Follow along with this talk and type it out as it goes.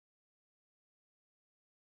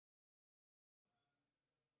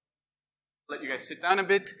Let you guys sit down a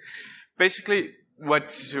bit. Basically,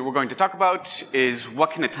 what we're going to talk about is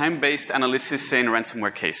what can a time-based analysis say in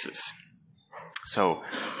ransomware cases. So,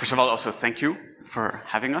 first of all, also thank you for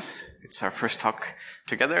having us. It's our first talk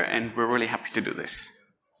together, and we're really happy to do this.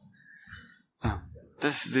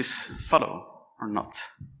 Does this follow or not?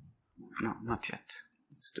 No, not yet.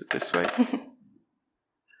 Let's do it this way.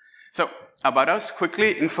 So, about us,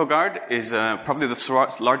 quickly, InfoGuard is probably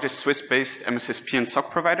the largest Swiss-based MSSP and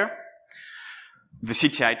SOC provider. The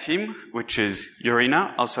CTI team, which is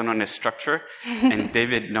Jorina, also known as Structure, and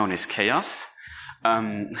David, known as Chaos,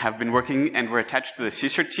 have been working, and we're attached to the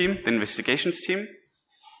CSIRT team, the investigations team.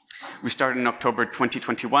 We started in October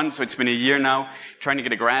 2021, so it's been a year now trying to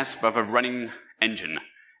get a grasp of a running engine,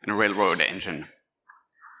 and a railroad engine.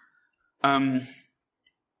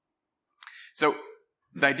 So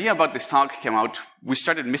the idea about this talk came out, we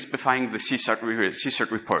started mystifying the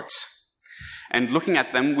CSIRT reports. And looking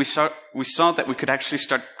at them, we saw that we could actually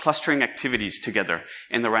start clustering activities together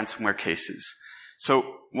in the ransomware cases.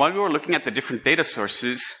 So while we were looking at the different data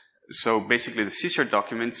sources, so basically the CSIRT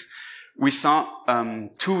documents, we saw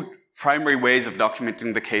two primary ways of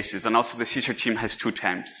documenting the cases, and also the CSIRT team has two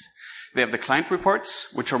types. They have the client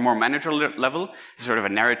reports, which are more manager level, sort of a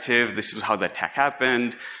narrative, this is how the attack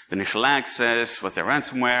happened, the initial access, was there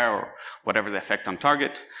ransomware, or whatever the effect on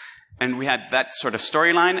target. And we had that sort of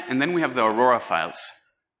storyline, and then we have the Aurora files.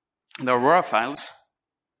 The Aurora files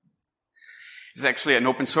is actually an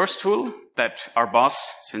open source tool that our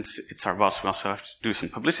boss, since it's our boss, we also have to do some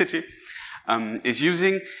publicity, is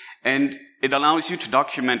using, and it allows you to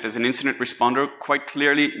document as an incident responder quite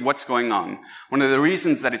clearly what's going on. One of the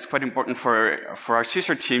reasons that it's quite important for our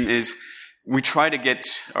CSIRT team is we try to get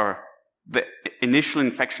the initial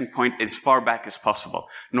infection point as far back as possible,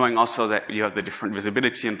 knowing also that you have the different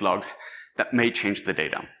visibility and logs that may change the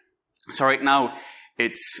data. So right now,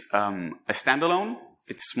 it's a standalone.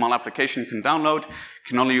 It's a small application you can download. You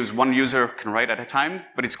can only use one user, can write at a time,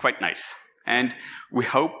 but it's quite nice. And we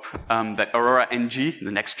hope that Aurora NG,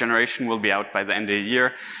 the next generation, will be out by the end of the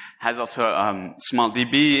year. Has also small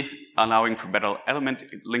DB, allowing for better element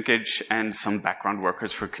linkage and some background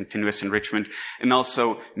workers for continuous enrichment, and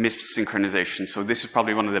also MISP synchronization. So this is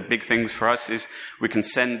probably one of the big things for us is we can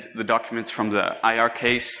send the documents from the IR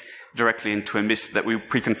case directly into a MISP that we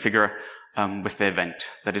pre-configure with the event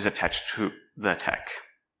that is attached to the attack.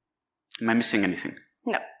 Am I missing anything?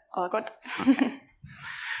 No, all good. Okay.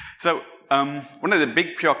 So, one of the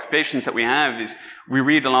big preoccupations that we have is we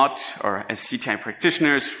read a lot, or as CTI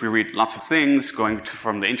practitioners, we read lots of things going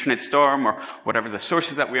from the internet storm or whatever the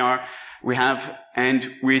sources that we have,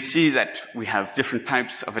 and we see that we have different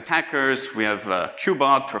types of attackers. We have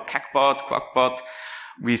QBot or CACBot, QuackBot.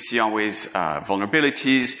 We see always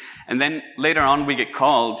vulnerabilities, and then later on we get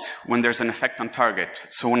called when there's an effect on target.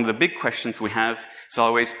 So one of the big questions we have is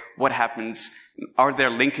always, what happens? Are there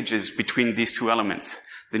linkages between these two elements?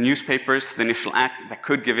 The newspapers, the initial access, that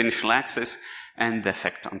could give initial access, and the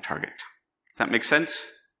effect on target. Does that make sense?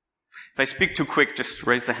 If I speak too quick, just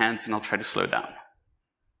raise the hands and I'll try to slow down.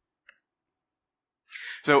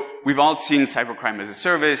 So we've all seen cybercrime as a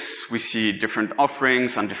service. We see different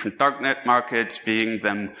offerings on different darknet markets, they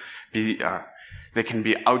can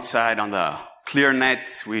be outside on the clear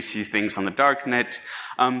net. We see things on the dark net.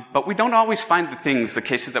 But we don't always find the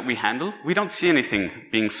cases that we handle. We don't see anything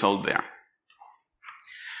being sold there.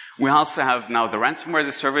 We also have now the ransomware as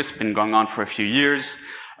a service, been going on for a few years.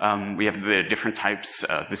 We have the different types.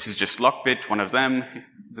 This is just Lockbit, one of them.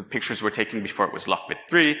 The pictures were taken before it was Lockbit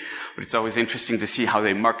 3, but it's always interesting to see how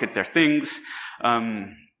they market their things.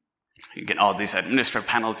 You get all these administrator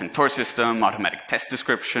panels in Tor system, automatic test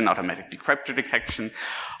description, automatic decryptor detection,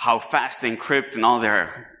 how fast they encrypt, and all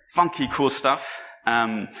their funky, cool stuff.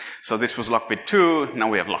 So this was Lockbit 2, now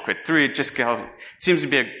we have Lockbit 3. It seems to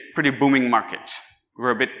be a pretty booming market.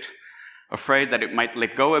 We're a bit afraid that it might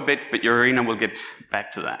let go a bit, but Jorina will get back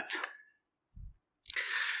to that.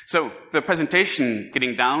 So the presentation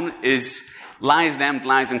getting down is lies, damned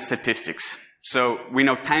lies, and statistics. So we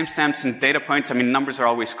know timestamps and data points. I mean, numbers are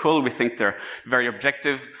always cool. We think they're very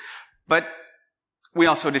objective, but we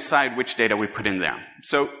also decide which data we put in there.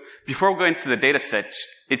 So before we go into the data set,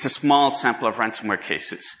 it's a small sample of ransomware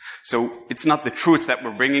cases. So it's not the truth that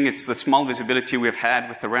we're bringing, it's the small visibility we've had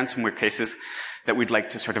with the ransomware cases that we'd like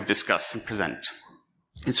to sort of discuss and present.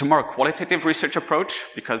 It's a more qualitative research approach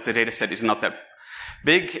because the data set is not that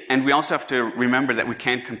big, and we also have to remember that we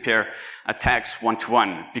can't compare attacks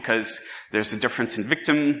one-to-one because there's a difference in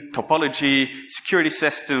victim topology, security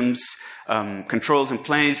systems, controls in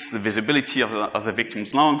place, the visibility of the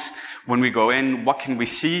victim's logs. When we go in, what can we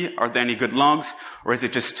see? Are there any good logs? Or is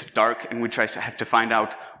it just dark and we have to find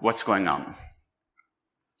out what's going on?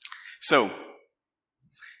 So,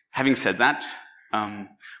 having said that,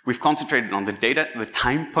 we've concentrated on the data, the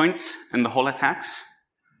time points in the whole attacks.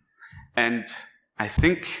 And I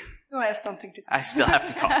think I have something to say. I still have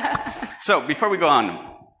to talk. So, before we go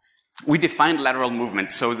on, we defined lateral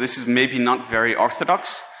movement. So this is maybe not very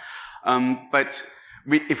orthodox, but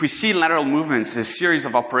if we see lateral movements as a series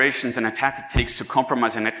of operations an attacker takes to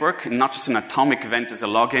compromise a network, and not just an atomic event as a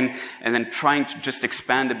login, and then trying to just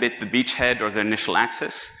expand a bit the beachhead or the initial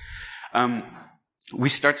access, we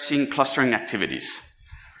start seeing clustering activities.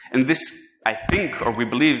 And this, I think, or we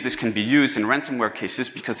believe this can be used in ransomware cases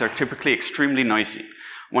because they're typically extremely noisy.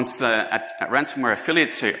 Once the ransomware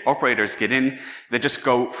affiliates or operators get in, they just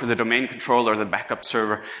go for the domain control or the backup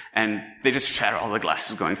server, and they just shatter all the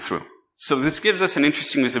glasses going through. So this gives us an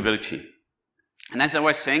interesting visibility. And as I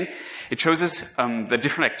was saying, it shows us the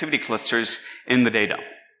different activity clusters in the data.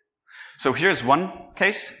 So here's one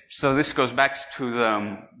case. So this goes back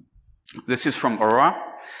to this is from Aurora.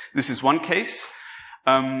 This is one case.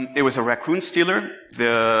 It was a raccoon stealer.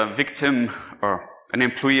 The victim, or an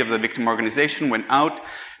employee of the victim organization, went out,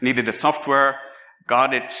 needed a software,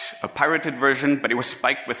 got it, a pirated version, but it was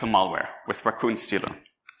spiked with a malware, with raccoon stealer.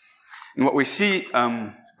 And what we see,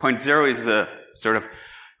 point 0 is a sort of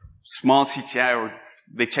small CTI, or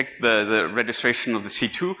they check the registration of the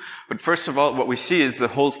C2. But first of all, what we see is the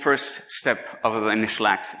whole first step of the initial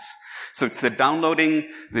access. So it's the downloading,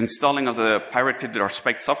 the installing of the pirated or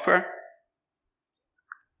spiked software,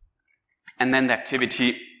 and then the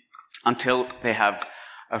activity until they have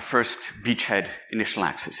a first beachhead initial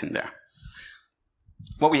access in there.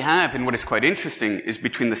 What we have, and what is quite interesting, is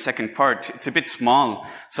between the second part. It's a bit small,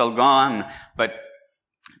 so I'll go on, but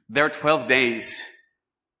there are 12 days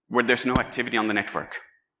where there's no activity on the network.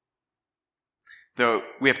 Though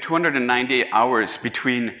we have 298 hours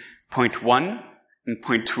between point 1 and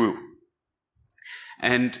point 2.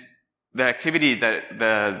 And the activity that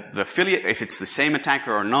the affiliate, if it's the same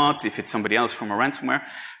attacker or not, if it's somebody else from a ransomware,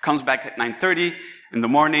 comes back at 9:30 in the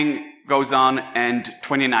morning, goes on, and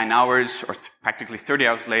 29 hours, or practically 30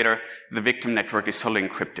 hours later, the victim network is totally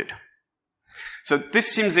encrypted. So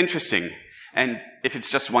this seems interesting. And if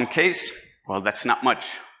it's just one case, well, that's not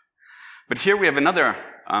much. But here we have another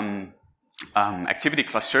activity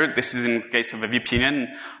cluster. This is in the case of a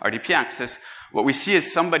VPN RDP access. What we see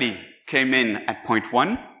is somebody came in at point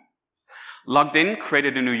 1, logged in,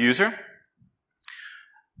 created a new user.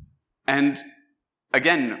 And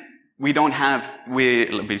again, we don't have,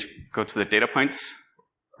 let me go to the data points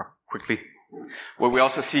quickly. What we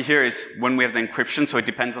also see here is when we have the encryption, so it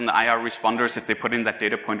depends on the IR responders if they put in that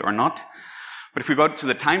data point or not. But if we go to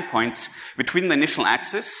the time points between the initial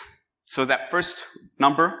access, so that first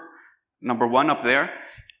number 1 up there,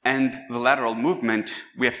 and the lateral movement,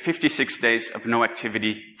 we have 56 days of no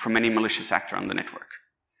activity from any malicious actor on the network.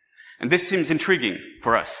 And this seems intriguing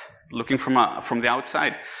for us, looking from the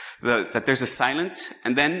outside, that there's a silence,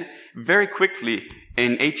 and then very quickly,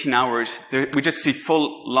 in 18 hours, we just see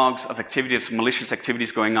full logs of activities, malicious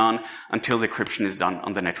activities going on until the encryption is done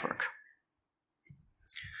on the network.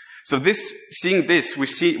 So seeing this,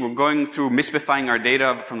 we're going through misbifying our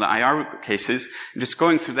data from the IR cases, and just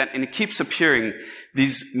going through that, and it keeps appearing,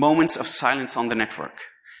 these moments of silence on the network.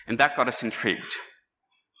 And that got us intrigued.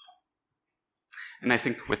 And I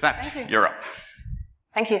think with that, you're up.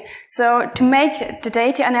 Thank you. So to make the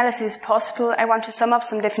data analysis possible, I want to sum up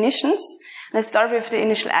some definitions. Let's start with the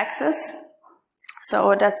initial access.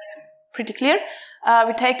 So that's pretty clear.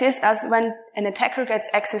 We take this as when an attacker gets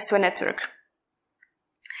access to a network.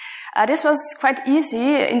 This was quite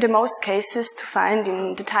easy in the most cases to find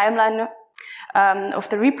in the timeline of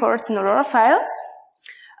the reports in Aurora files.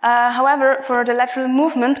 However, for the lateral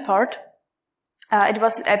movement part, it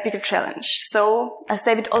was a bigger challenge. So, as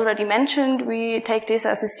David already mentioned, we take this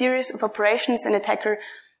as a series of operations an attacker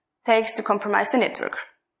takes to compromise the network.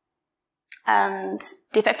 And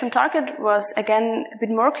the effect on target was, again, a bit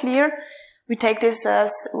more clear. We take this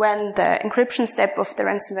as when the encryption step of the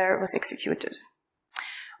ransomware was executed.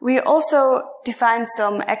 We also defined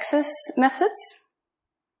some access methods.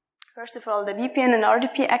 First of all, the VPN and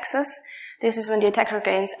RDP access. This is when the attacker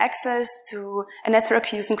gains access to a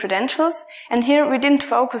network using credentials. And here we didn't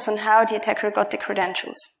focus on how the attacker got the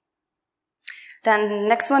credentials. Then the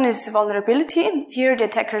next one is vulnerability. Here the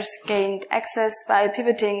attackers gained access by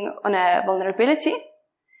pivoting on a vulnerability.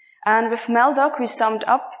 And with Maldoc we summed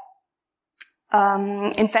up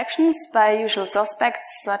infections by usual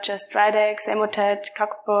suspects such as Dridex, Emotet,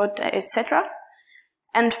 Cockbot, etc.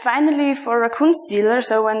 And finally, for raccoon stealer,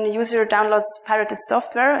 so when the user downloads pirated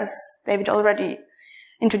software, as David already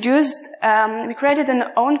introduced, we created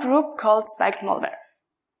an own group called Spiked Malware.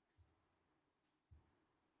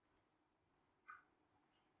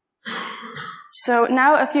 So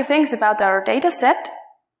now a few things about our data set.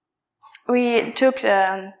 We took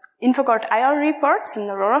InfoGuard IR reports and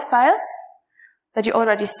Aurora files that you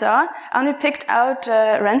already saw, and we picked out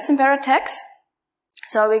ransomware attacks.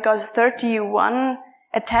 So we got 31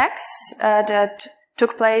 attacks that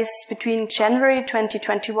took place between January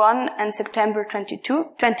 2021 and September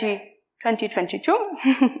 2022.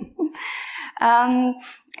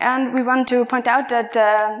 And we want to point out that,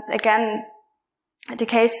 again, the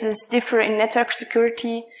cases differ in network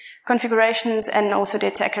security, configurations, and also the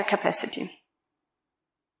attacker capacity.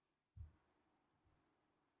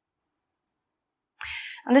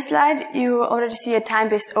 On this slide, you already see a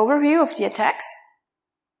time-based overview of the attacks.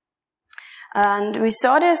 And we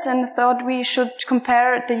saw this and thought we should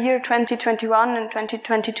compare the year 2021 and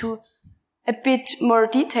 2022 a bit more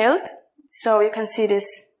detailed. So you can see this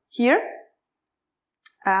here.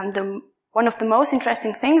 One of the most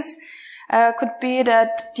interesting things could be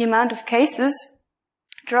that the amount of cases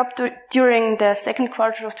dropped during the second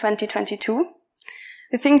quarter of 2022.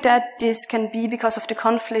 We think that this can be because of the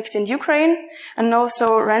conflict in Ukraine and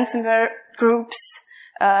also ransomware groups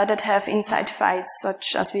that have inside fights,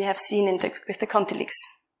 such as we have seen with the Conti leaks.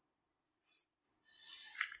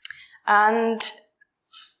 And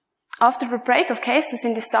after the break of cases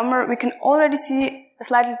in the summer, we can already see a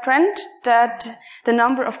slight trend that the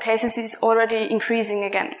number of cases is already increasing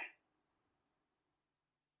again.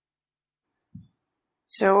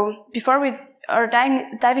 So before we are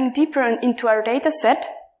diving deeper into our data set,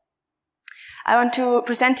 I want to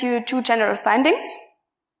present you two general findings.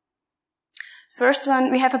 First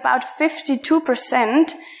one, we have about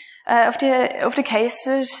 52% of the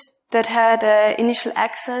cases that had initial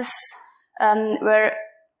access where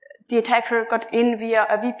the attacker got in via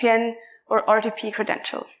a VPN or RDP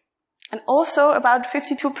credential. And also about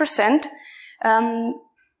 52%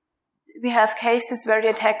 we have cases where the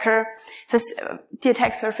attacks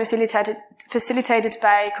were facilitated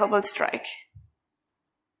by Cobalt Strike.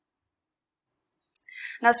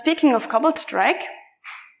 Now, speaking of Cobalt Strike,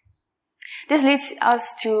 this leads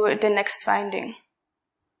us to the next finding.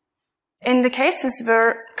 In the cases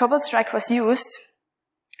where Cobalt Strike was used,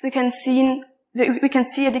 we can see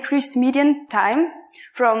a decreased median time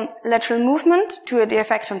from lateral movement to the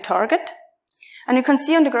effect on target. And you can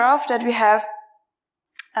see on the graph that we have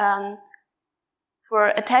for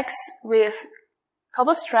attacks with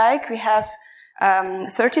Cobalt Strike, we have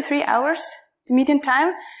 33 hours, the median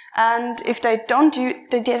time. And if the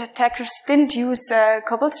attackers didn't use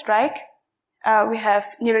Cobalt Strike, we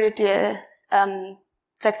have nearly the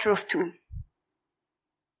factor of 2.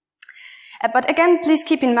 But again, please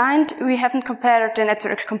keep in mind, we haven't compared the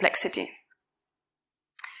network complexity.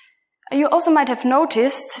 You also might have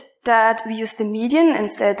noticed that we use the median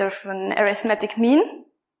instead of an arithmetic mean.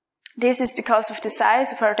 This is because of the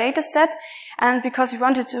size of our data set and because we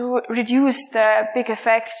wanted to reduce the big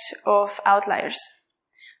effect of outliers.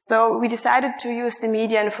 So we decided to use the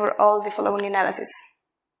median for all the following analysis.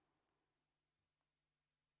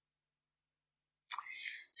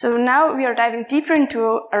 So now we are diving deeper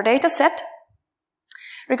into our data set.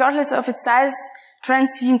 Regardless of its size,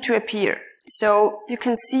 trends seem to appear. So you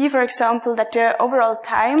can see, for example, that the overall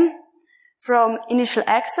time from initial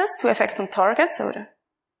access to effect on target, so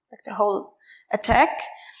the whole attack,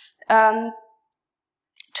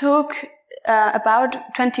 took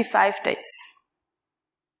about 25 days.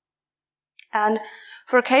 And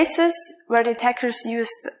for cases where the attackers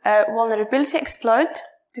used a vulnerability exploit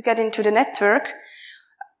to get into the network,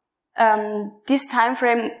 this time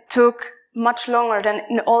frame took much longer than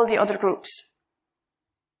in all the other groups.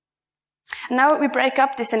 Now we break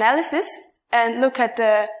up this analysis and look at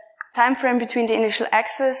the time frame between the initial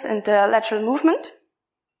access and the lateral movement.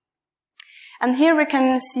 And here we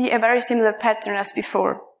can see a very similar pattern as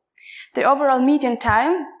before. The overall median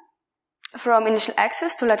time from initial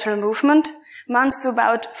access to lateral movement amounts to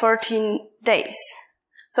about 14 days.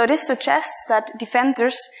 So this suggests that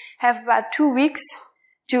defenders have about 2 weeks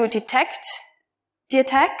to detect the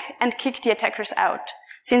attack and kick the attackers out,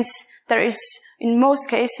 since there is, in most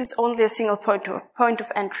cases, only a single point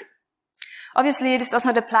of entry. Obviously, this does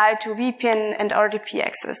not apply to VPN and RDP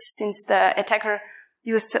access, since the attacker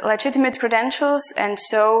used legitimate credentials, and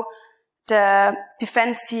so the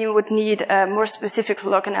defense team would need a more specific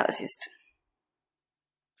log analysis.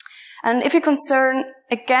 And if you concern,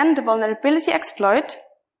 again, the vulnerability exploit,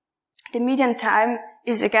 the median time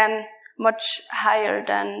is, again, much higher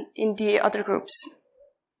than in the other groups.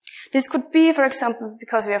 This could be, for example,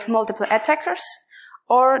 because we have multiple attackers,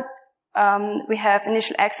 or we have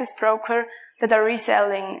initial access broker that are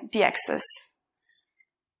reselling the access.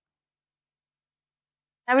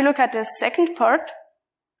 Now we look at the second part.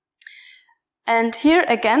 And here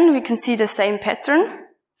again, we can see the same pattern,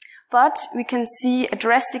 but we can see a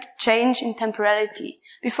drastic change in temporality.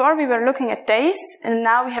 Before we were looking at days, and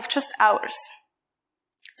now we have just hours.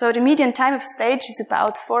 So the median time of stage is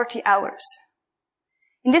about 40 hours.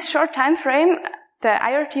 In this short time frame, the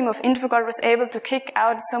IR team of Infogard was able to kick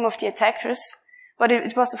out some of the attackers, but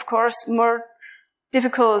it was of course more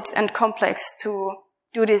difficult and complex to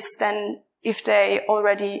do this than if they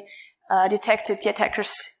already detected the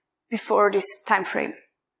attackers before this time frame.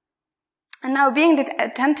 And now, being the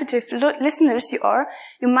attentive listeners you are,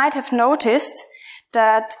 you might have noticed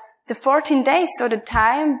that the 14 days, so the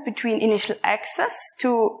time between initial access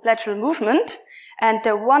to lateral movement, and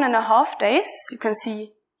the 1.5 days, you can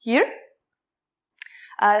see here.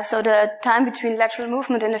 So the time between lateral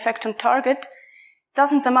movement and effect on target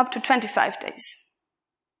doesn't sum up to 25 days.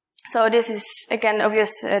 So this is, again,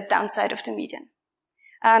 obvious downside of the median.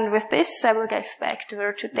 And with this, I will give back the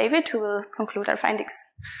word to David, who will conclude our findings.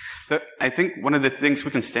 So I think one of the things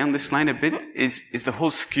we can stay on this line a bit is the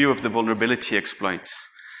whole skew of the vulnerability exploits.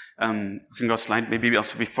 We can go slide maybe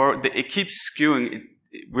also before. It keeps skewing.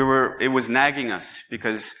 It was nagging us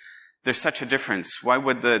because there's such a difference. Why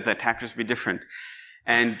would the attackers be different?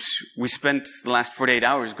 And we spent the last 48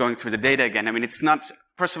 hours going through the data again. I mean, it's not,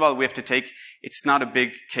 first of all, we have to take, it's not a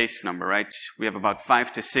big case number, right? We have about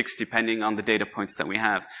 5 to 6 depending on the data points that we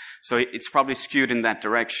have. So it's probably skewed in that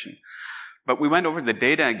direction. But we went over the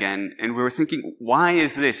data again and we were thinking, why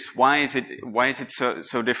is this? Why is it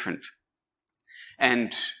so different?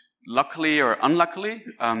 And luckily or unluckily,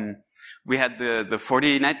 we had the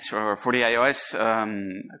 40net or 40iOS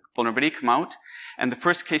vulnerability come out, and the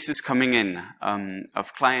first cases coming in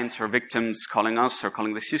of clients or victims calling us or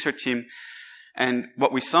calling the CSIRT team. And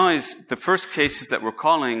what we saw is the first cases that were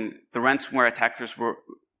calling, the ransomware attackers were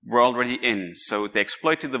already in. So they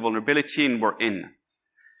exploited the vulnerability and were in.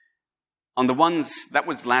 On the ones, that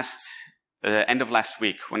was end of last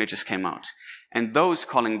week when it just came out. And those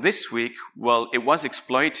calling this week, well, it was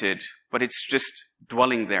exploited, but it's just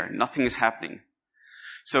dwelling there. Nothing is happening.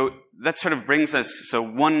 So that sort of brings us, so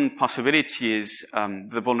one possibility is,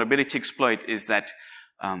 the vulnerability exploit is that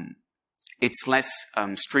it's less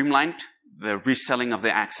streamlined, the reselling of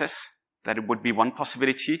the access. That it would be one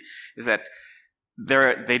possibility, is that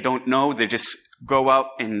they don't know, they just go out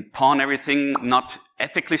and pawn everything, not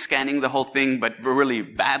ethically scanning the whole thing, but really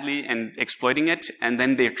badly and exploiting it, and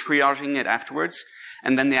then they're triaging it afterwards,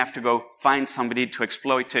 and then they have to go find somebody to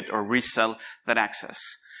exploit it or resell that access.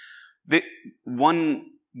 The one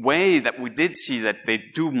way that we did see that they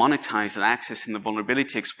do monetize that access in the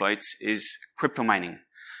vulnerability exploits is crypto mining.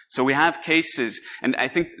 So we have cases, and I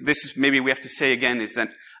think this is maybe we have to say again, is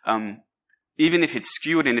that even if it's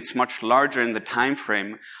skewed and it's much larger in the time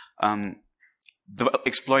frame, the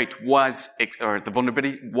exploit was, or the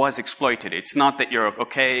vulnerability was exploited. It's not that you're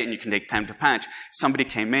okay and you can take time to patch. Somebody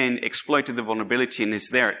came in, exploited the vulnerability and is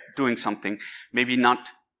there doing something, maybe not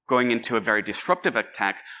going into a very disruptive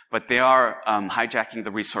attack, but they are hijacking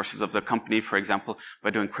the resources of the company, for example, by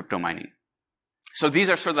doing crypto mining. So these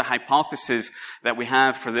are sort of the hypotheses that we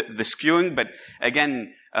have for the skewing, but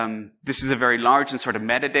again, this is a very large and sort of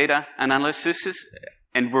metadata analysis,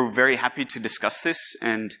 and we're very happy to discuss this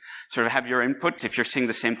and sort of have your input if you're seeing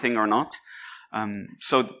the same thing or not.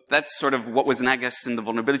 So that's sort of what was nagging in the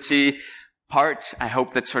vulnerability part. I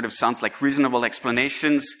hope that sort of sounds like reasonable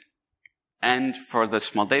explanations. And for the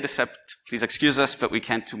small data set, please excuse us, but we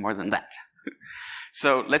can't do more than that.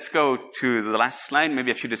 So let's go to the last slide,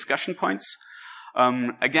 maybe a few discussion points.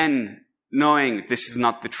 Again, knowing this is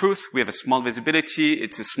not the truth, we have a small visibility,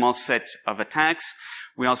 it's a small set of attacks.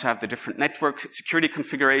 We also have the different network security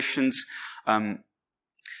configurations.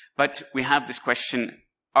 But we have this question,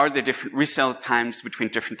 are there different resell times between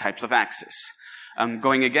different types of access?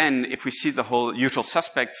 Going again, if we see the whole usual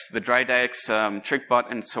suspects, the Drydex,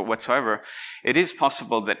 TrickBot, and so whatsoever, it is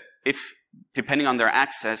possible that if, depending on their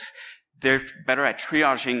access, they're better at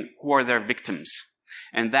triaging who are their victims.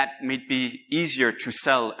 And that may be easier to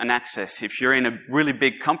sell an access. If you're in a really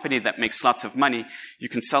big company that makes lots of money, you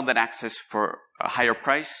can sell that access for a higher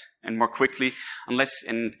price and more quickly, unless,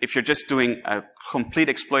 and if you're just doing a complete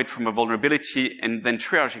exploit from a vulnerability and then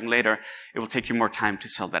triaging later, it will take you more time to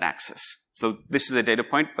sell that access. So this is a data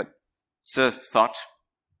point, but it's a thought.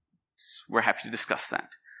 We're happy to discuss that.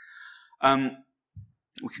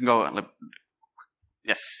 We can go,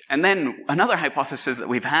 yes. And then another hypothesis that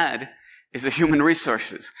we've had is the human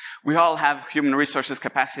resources. We all have human resources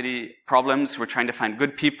capacity problems. We're trying to find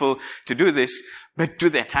good people to do this. But do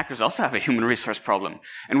the attackers also have a human resource problem?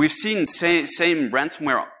 And we've seen same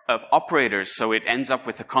ransomware operators, so it ends up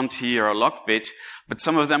with a Conti or a Lockbit, but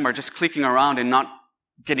some of them are just clicking around and not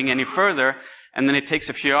getting any further, and then it takes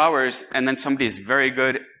a few hours, and then somebody is very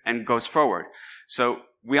good and goes forward. So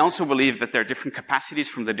we also believe that there are different capacities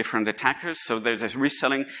from the different attackers, so there's a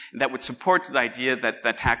reselling that would support the idea that the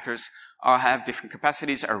attackers have different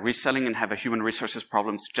capacities, are reselling, and have a human resources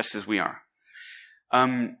problems just as we are.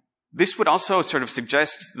 This would also sort of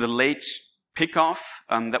suggest the late pickoff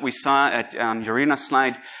that we saw at Jorina's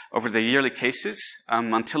slide over the yearly cases.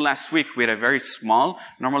 Until last week, we had a very small,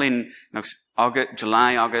 normally in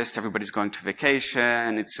July, August, everybody's going to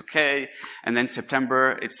vacation, it's okay. And then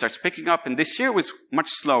September, it starts picking up. And this year was much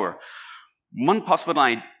slower. One possible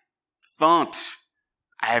I thought,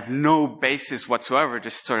 I have no basis whatsoever,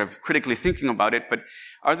 just sort of critically thinking about it, but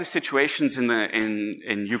are the situations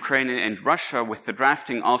in Ukraine and Russia with the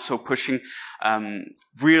drafting also pushing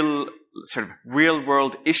real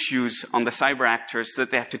world issues on the cyber actors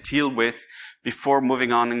that they have to deal with before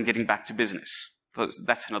moving on and getting back to business? So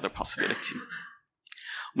that's another possibility.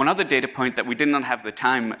 One other data point that we did not have the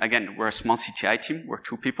time, again, we're a small CTI team, we're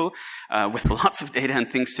 2 people, with lots of data and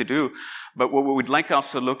things to do. But what we would like to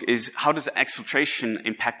also look is how does exfiltration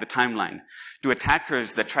impact the timeline? Do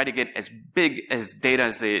attackers that try to get as big as data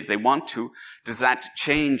as they want to, does that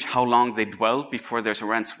change how long they dwell before there's a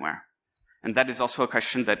ransomware? And that is also a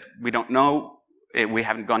question that we don't know. We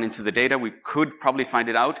haven't gone into the data. We could probably find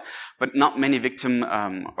it out, but not many victim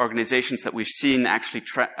organizations that we've seen actually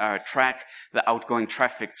track the outgoing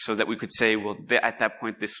traffic so that we could say, well, at that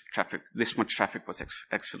point, this much traffic was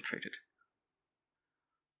exfiltrated.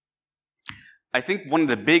 I think one of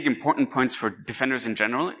the big important points for defenders in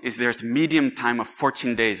general is there's a medium time of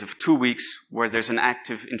 14 days, of 2 weeks, where there's an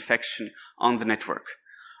active infection on the network.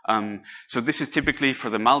 So this is typically for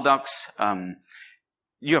the Maldocs.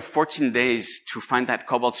 You have 14 days to find that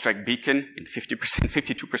Cobalt Strike beacon in 50%,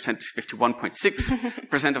 52%,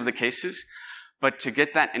 51.6% of the cases. But to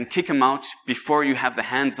get that and kick them out before you have the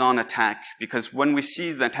hands-on attack, because when we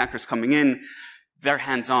see the attackers coming in, they're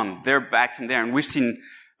hands-on, they're back in there. And we've seen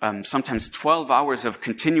sometimes 12 hours of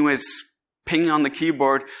continuous ping on the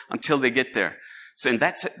keyboard until they get there. So, and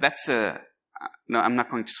that's a no, I'm not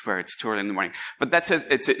going to swear. It's too early in the morning. But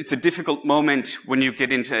it's a difficult moment when you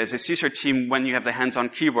get into, as a CSER team, when you have the hands-on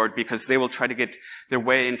keyboard, because they will try to get their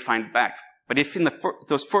way and find back. But if in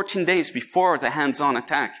those 14 days before the hands-on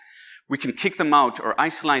attack, we can kick them out or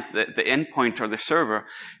isolate the endpoint or the server,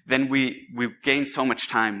 then we gain so much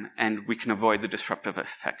time and we can avoid the disruptive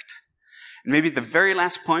effect. And maybe the very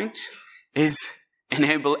last point is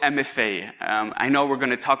enable MFA. I know we're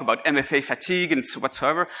going to talk about MFA fatigue and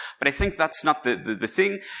whatsoever, but I think that's not the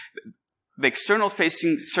thing. The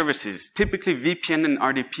external-facing services, typically VPN and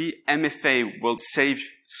RDP, MFA will save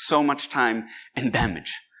so much time and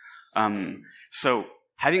damage. So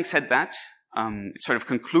having said that, it sort of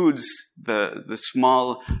concludes the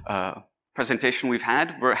small presentation we've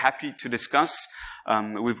had. We're happy to discuss.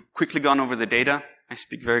 We've quickly gone over the data. I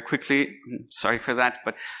speak very quickly. I'm sorry for that,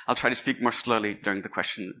 but I'll try to speak more slowly during the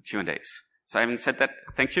question Q&As. So having said that,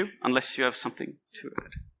 thank you, unless you have something to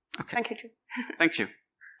add. Okay. Thank you, too. Thank you.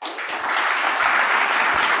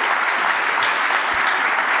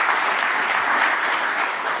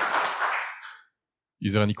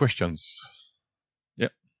 Is there any questions? Yeah.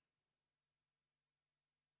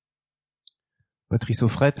 Patrice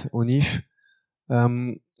Offret, ONIF.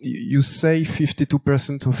 You say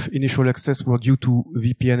 52% of initial access were due to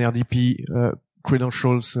VPN RDP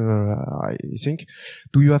credentials, I think.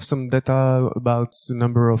 Do you have some data about the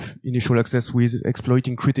number of initial access with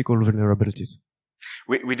exploiting critical vulnerabilities?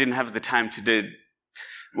 We didn't have the time to do.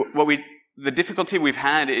 The difficulty we've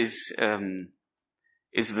had is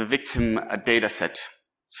the victim data set.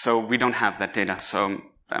 So we don't have that data. So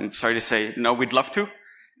I'm sorry to say, no, we'd love to.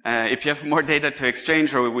 If you have more data to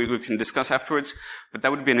exchange, or we can discuss afterwards, but that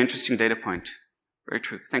would be an interesting data point. Very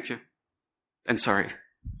true. Thank you. And sorry.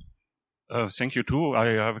 Thank you too. I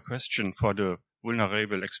have a question for the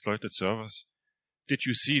vulnerable exploited servers. Did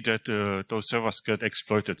you see that those servers get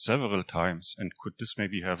exploited several times, and could this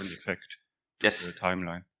maybe have an effect? Yes. On the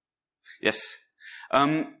timeline. Yes.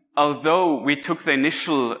 Although we took the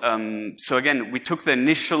initial,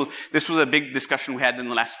 this was a big discussion we had in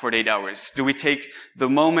the last 48 hours. Do we take the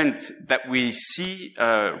moment that we see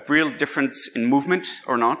a real difference in movement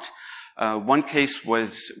or not? One case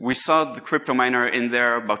was, we saw the crypto miner in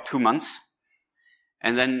there about 2 months,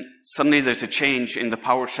 and then suddenly there's a change in the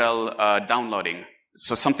PowerShell downloading.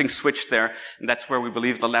 So something switched there, and that's where we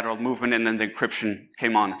believe the lateral movement and then the encryption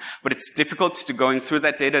came on. But it's difficult to going through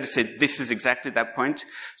that data to say this is exactly that point.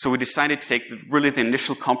 So we decided to take really the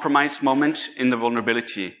initial compromise moment in the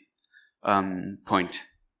vulnerability point.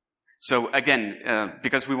 So again,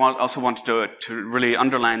 because we also wanted to really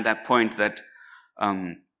underline that point that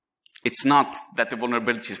it's not that the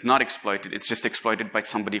vulnerability is not exploited, it's just exploited by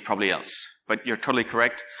somebody probably else. But you're totally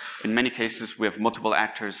correct. In many cases, we have multiple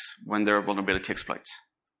actors when there are vulnerability exploits.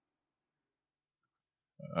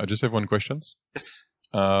 I just have one question. Yes.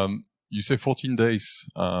 You say 14 days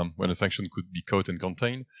when a function could be caught and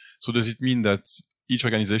contained. So does it mean that each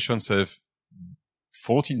organization have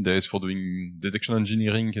 14 days for doing detection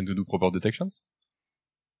engineering and to do proper detections?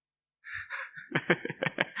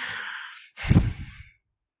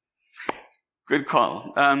 Good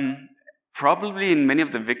call. Probably in many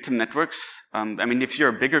of the victim networks, I mean, if you're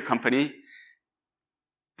a bigger company,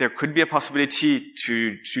 there could be a possibility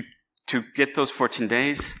to get those 14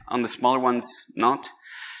 days. On the smaller ones, not.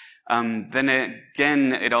 Then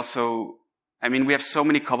again, it also, I mean, we have so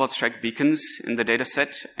many Cobalt Strike beacons in the data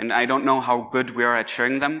set, and I don't know how good we are at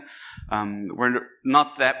sharing them. We're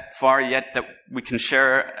not that far yet that we can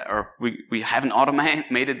share, or we haven't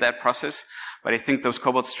automated that process, but I think those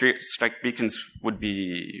Cobalt Strike beacons would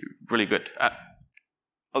be really good.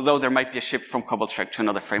 Although there might be a shift from Cobalt Strike to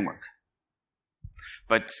another framework.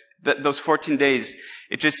 But those 14 days,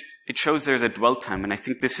 it shows there's a dwell time, and I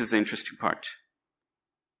think this is the interesting part.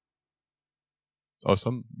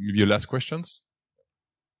 Awesome. Maybe your last questions?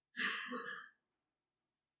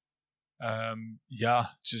 Yeah,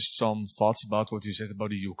 just some thoughts about what you said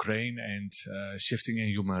about the Ukraine and shifting in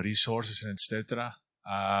human resources and etc.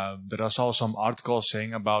 There are also some articles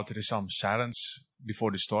saying about there is some silence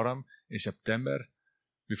before the storm in September,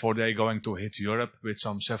 before they're going to hit Europe with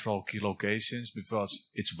several key locations,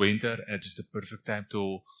 because it's winter and it's the perfect time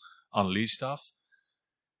to unleash stuff.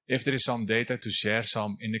 If there is some data to share,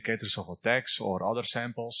 some indicators of attacks or other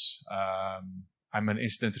samples, I'm an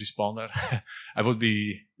incident responder. I would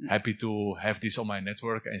be happy to have this on my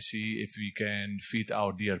network and see if we can feed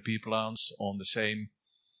our DRP plans on the same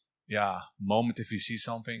moment if we see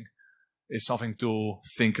something. It's something to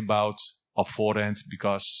think about up forehand,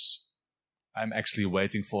 because I'm actually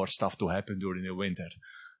waiting for stuff to happen during the winter.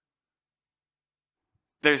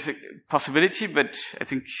 There's a possibility, but I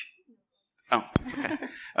think... Oh, okay.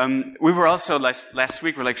 We were also last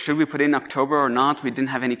week, we're like, should we put in October or not? We didn't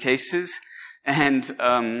have any cases. And,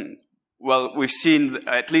 well, we've seen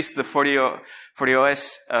at least the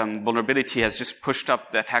 40OS vulnerability has just pushed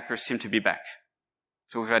up. The attackers seem to be back.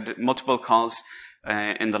 So we've had multiple calls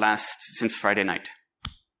since Friday night.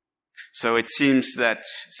 So it seems that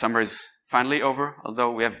summer is finally over,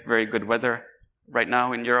 although we have very good weather right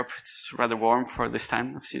now in Europe. It's rather warm for this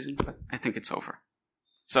time of season, but I think it's over.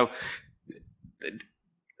 So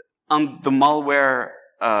on the malware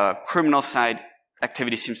criminal side,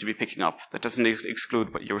 activity seems to be picking up. That doesn't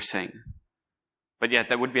exclude what you were saying. But yeah,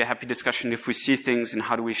 that would be a happy discussion if we see things and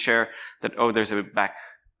how do we share that, oh, there's a back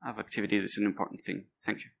of activity. This is an important thing.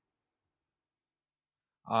 Thank you.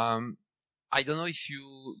 I don't know if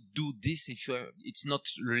you do this, it's not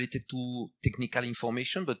related to technical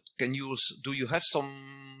information, but do you have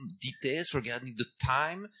some details regarding the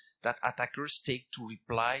time that attackers take to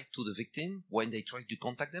reply to the victim when they try to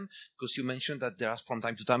contact them? Because you mentioned that there is from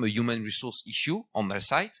time to time a human resource issue on their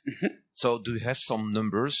side. Mm-hmm. So do you have some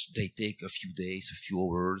numbers? They take a few days, a few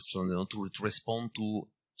hours, to respond to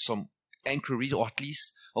some inquiries, or at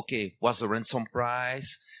least, okay, what's the ransom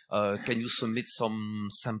price? Can you submit some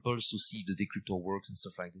samples to see the decryptor works and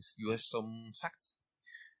stuff like this? You have some facts?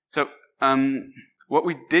 So, what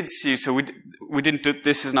we did see, so we didn't do,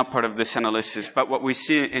 this is not part of this analysis, but what we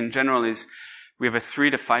see in general is we have a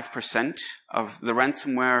 3 to 5% of the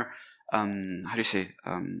ransomware,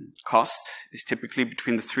 cost is typically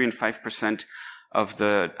between the 3 and 5% of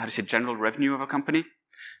the, general revenue of a company.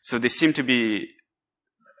 So they seem to be,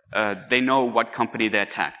 they know what company they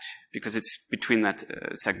attacked because it's between that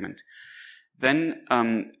segment. Then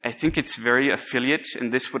I think it's very affiliate,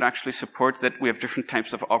 and this would actually support that we have different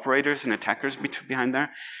types of operators and attackers behind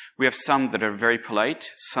there. We have some that are very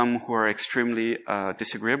polite, some who are extremely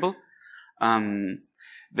disagreeable.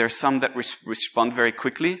 There are some that respond very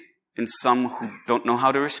quickly, and some who don't know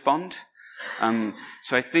how to respond.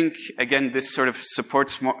 So I think, again, this sort of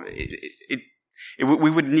supports more...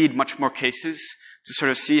 we would need much more cases to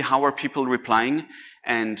sort of see how are people replying,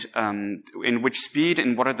 and in which speed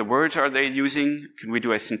and what are the words are they using. Can we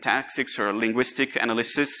do a syntactics or a linguistic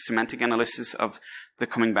analysis, semantic analysis of the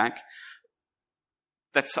coming back?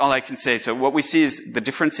 That's all I can say. So what we see is the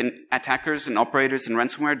difference in attackers and operators in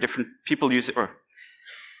ransomware. Different people use it, or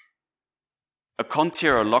a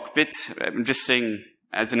contier or lockbit. I'm just saying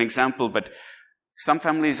as an example, but some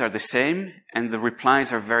families are the same, and the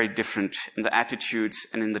replies are very different in the attitudes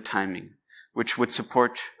and in the timing, which would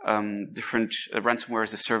support different ransomware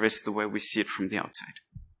as a service the way we see it from the outside.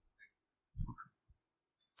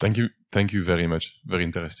 Thank you very much. Very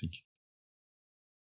interesting.